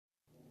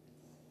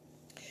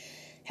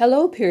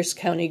Hello, Pierce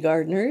County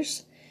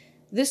gardeners.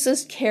 This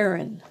is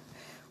Karen,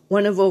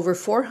 one of over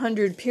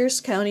 400 Pierce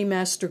County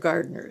master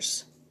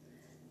gardeners.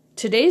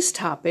 Today's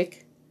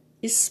topic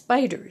is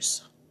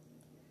spiders.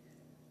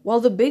 While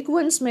the big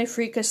ones may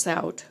freak us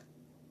out,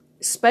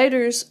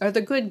 spiders are the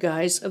good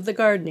guys of the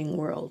gardening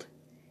world,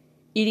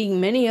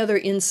 eating many other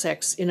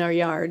insects in our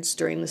yards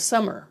during the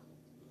summer.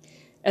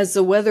 As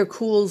the weather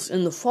cools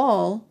in the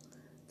fall,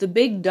 the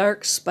big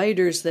dark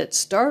spiders that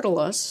startle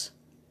us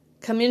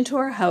come into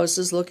our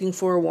houses looking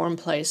for a warm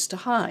place to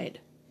hide.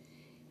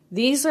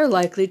 These are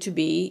likely to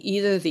be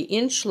either the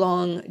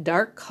inch-long,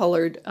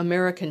 dark-colored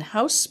American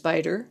house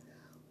spider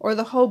or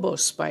the hobo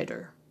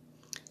spider.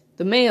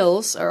 The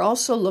males are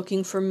also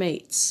looking for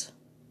mates.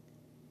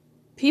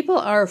 People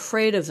are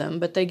afraid of them,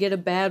 but they get a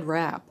bad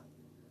rap.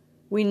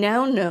 We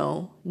now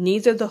know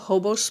neither the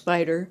hobo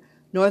spider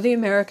nor the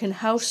American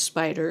house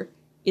spider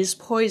is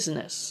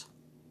poisonous.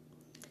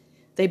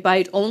 They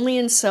bite only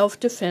in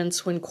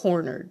self-defense when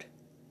cornered.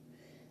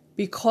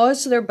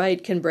 Because their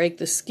bite can break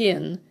the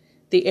skin,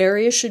 the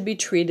area should be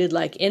treated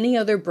like any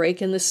other break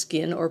in the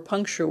skin or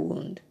puncture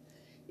wound.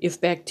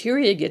 If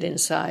bacteria get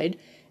inside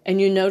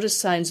and you notice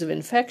signs of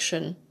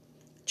infection,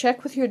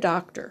 check with your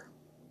doctor.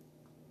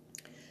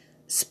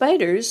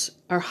 Spiders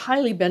are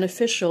highly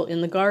beneficial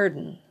in the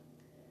garden.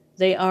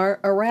 They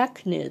are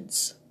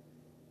arachnids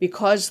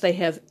because they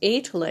have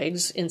 8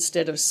 legs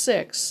instead of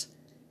 6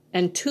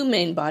 and 2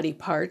 main body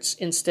parts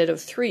instead of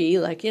 3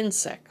 like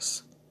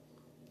insects.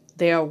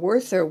 They are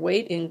worth their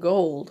weight in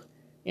gold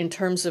in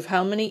terms of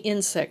how many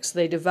insects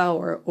they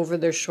devour over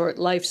their short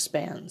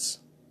lifespans.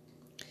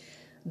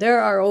 There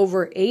are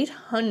over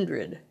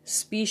 800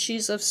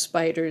 species of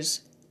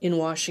spiders in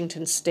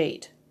Washington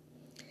state.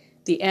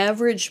 The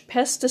average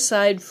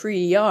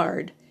pesticide-free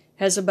yard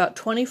has about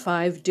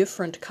 25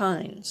 different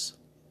kinds.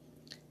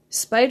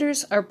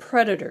 Spiders are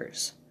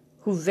predators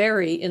who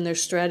vary in their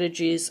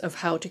strategies of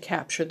how to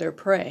capture their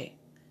prey.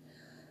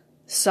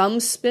 Some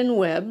spin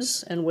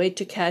webs and wait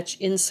to catch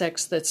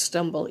insects that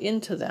stumble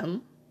into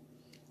them.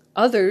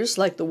 Others,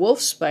 like the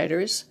wolf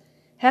spiders,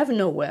 have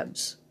no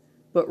webs,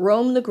 but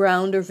roam the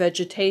ground or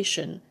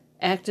vegetation,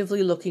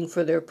 actively looking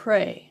for their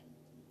prey.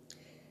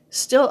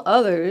 Still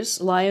others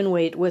lie in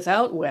wait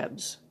without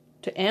webs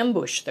to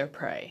ambush their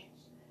prey.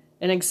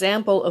 An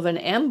example of an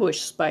ambush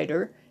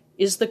spider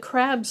is the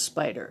crab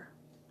spider.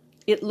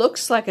 It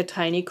looks like a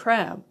tiny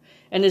crab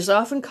and is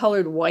often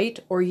colored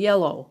white or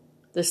yellow,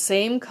 the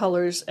same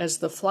colors as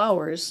the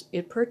flowers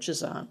it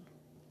perches on.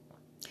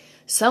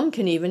 Some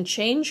can even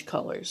change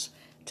colors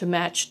to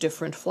match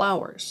different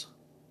flowers.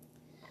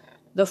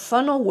 The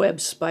funnel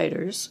web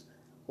spiders,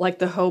 like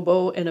the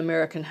hobo and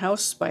American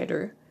house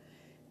spider,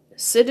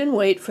 sit and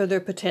wait for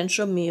their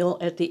potential meal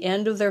at the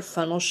end of their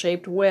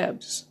funnel-shaped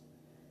webs.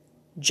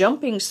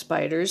 Jumping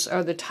spiders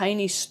are the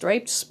tiny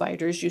striped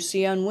spiders you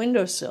see on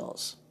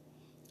windowsills.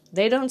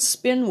 They don't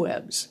spin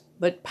webs,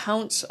 but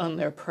pounce on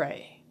their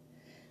prey.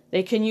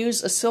 They can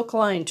use a silk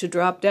line to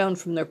drop down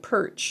from their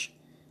perch.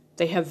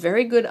 They have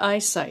very good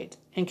eyesight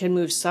and can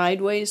move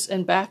sideways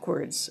and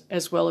backwards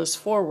as well as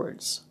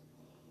forwards.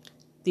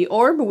 The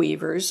orb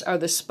weavers are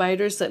the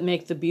spiders that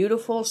make the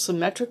beautiful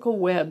symmetrical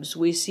webs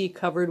we see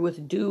covered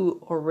with dew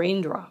or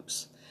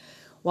raindrops.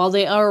 While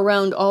they are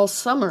around all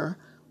summer,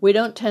 we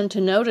don't tend to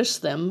notice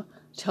them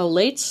till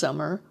late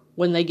summer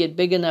when they get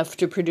big enough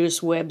to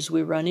produce webs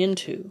we run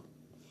into.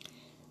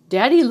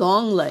 Daddy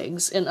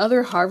longlegs and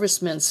other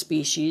harvestmen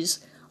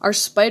species are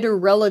spider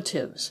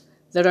relatives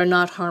that are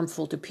not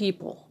harmful to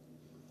people.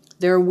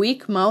 Their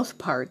weak mouth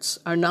parts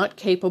are not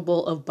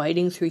capable of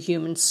biting through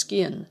human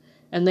skin,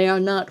 and they are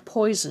not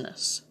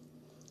poisonous.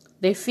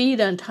 They feed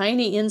on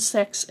tiny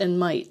insects and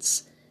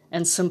mites,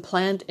 and some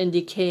plant and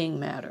decaying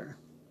matter.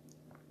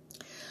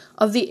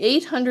 Of the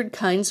 800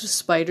 kinds of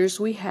spiders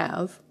we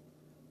have,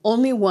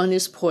 only one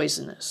is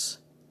poisonous.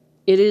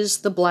 It is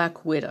the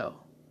black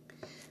widow.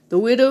 The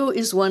widow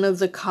is one of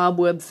the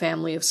cobweb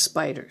family of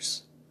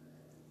spiders.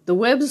 The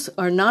webs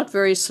are not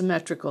very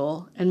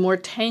symmetrical and more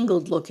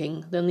tangled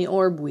looking than the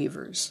orb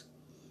weavers.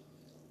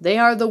 They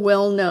are the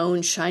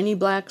well-known shiny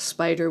black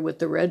spider with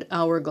the red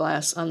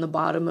hourglass on the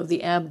bottom of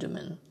the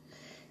abdomen.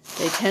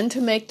 They tend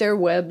to make their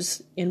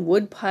webs in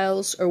wood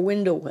piles or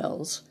window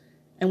wells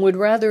and would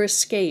rather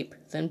escape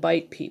than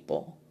bite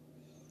people.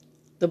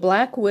 The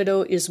black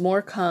widow is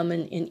more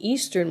common in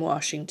eastern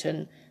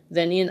Washington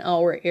than in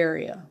our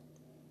area.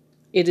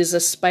 It is a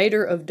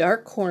spider of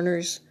dark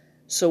corners,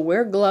 so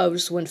wear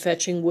gloves when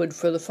fetching wood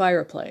for the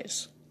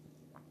fireplace.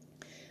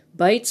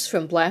 Bites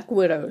from black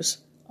widows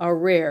are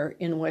rare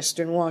in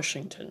western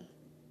Washington.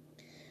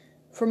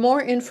 For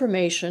more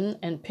information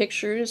and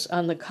pictures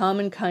on the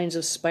common kinds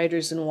of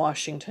spiders in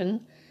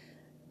Washington,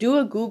 do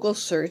a Google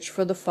search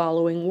for the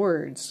following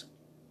words: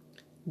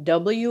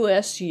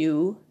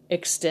 WSU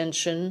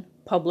Extension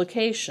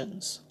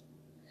Publications.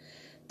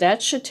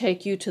 That should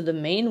take you to the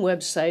main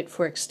website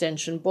for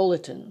Extension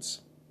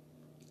bulletins.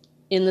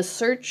 In the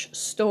search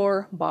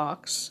store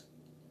box,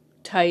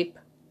 type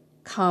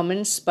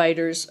Common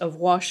Spiders of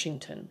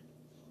Washington.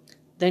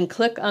 Then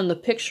click on the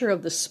picture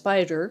of the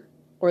spider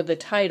or the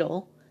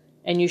title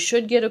and you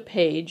should get a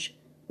page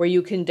where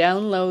you can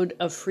download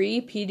a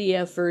free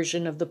PDF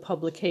version of the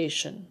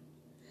publication.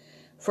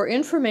 For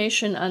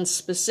information on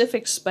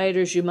specific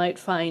spiders you might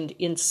find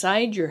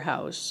inside your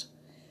house,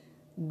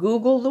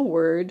 Google the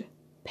word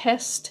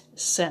pest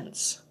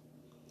sense.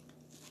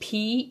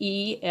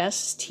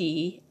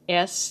 PESTSENSE.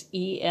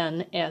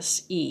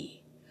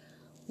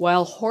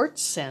 While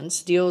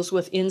HortSense deals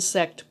with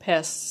insect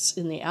pests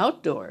in the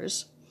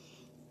outdoors,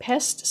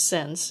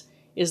 PestSense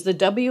is the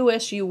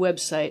WSU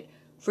website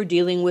for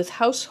dealing with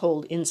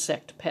household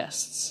insect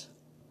pests.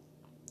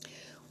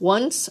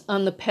 Once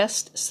on the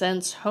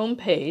PestSense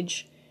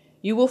homepage,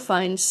 you will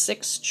find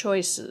 6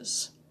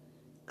 choices.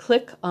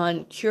 Click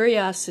on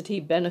Curiosity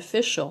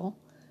Beneficial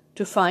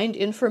to find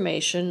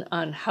information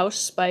on house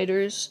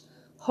spiders,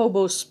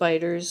 hobo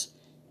spiders,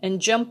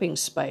 and jumping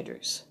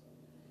spiders.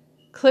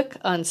 Click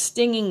on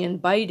Stinging and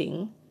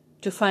Biting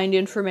to find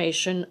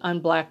information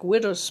on black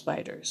widow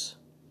spiders.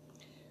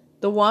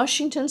 The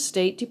Washington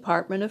State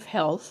Department of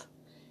Health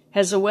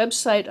has a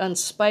website on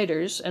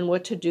spiders and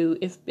what to do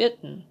if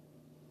bitten.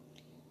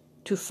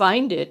 To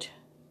find it,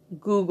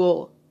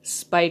 Google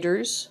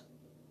Spiders,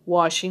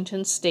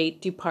 Washington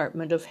State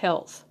Department of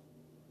Health.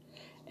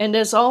 And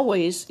as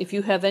always, if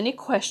you have any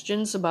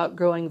questions about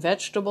growing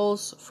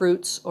vegetables,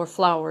 fruits, or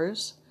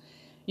flowers,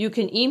 you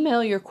can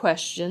email your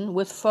question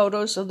with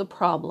photos of the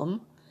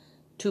problem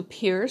to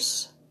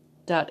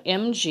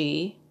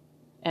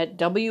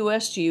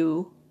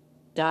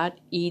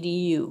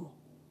pierce.mg@wsu.edu.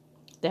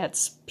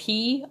 That's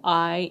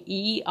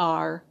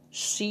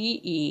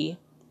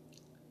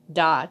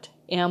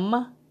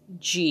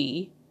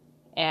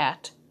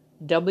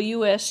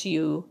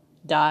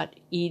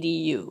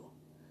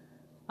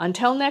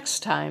Until next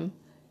time,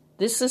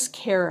 this is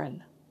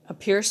Karen, a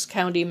Pierce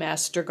County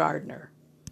Master Gardener.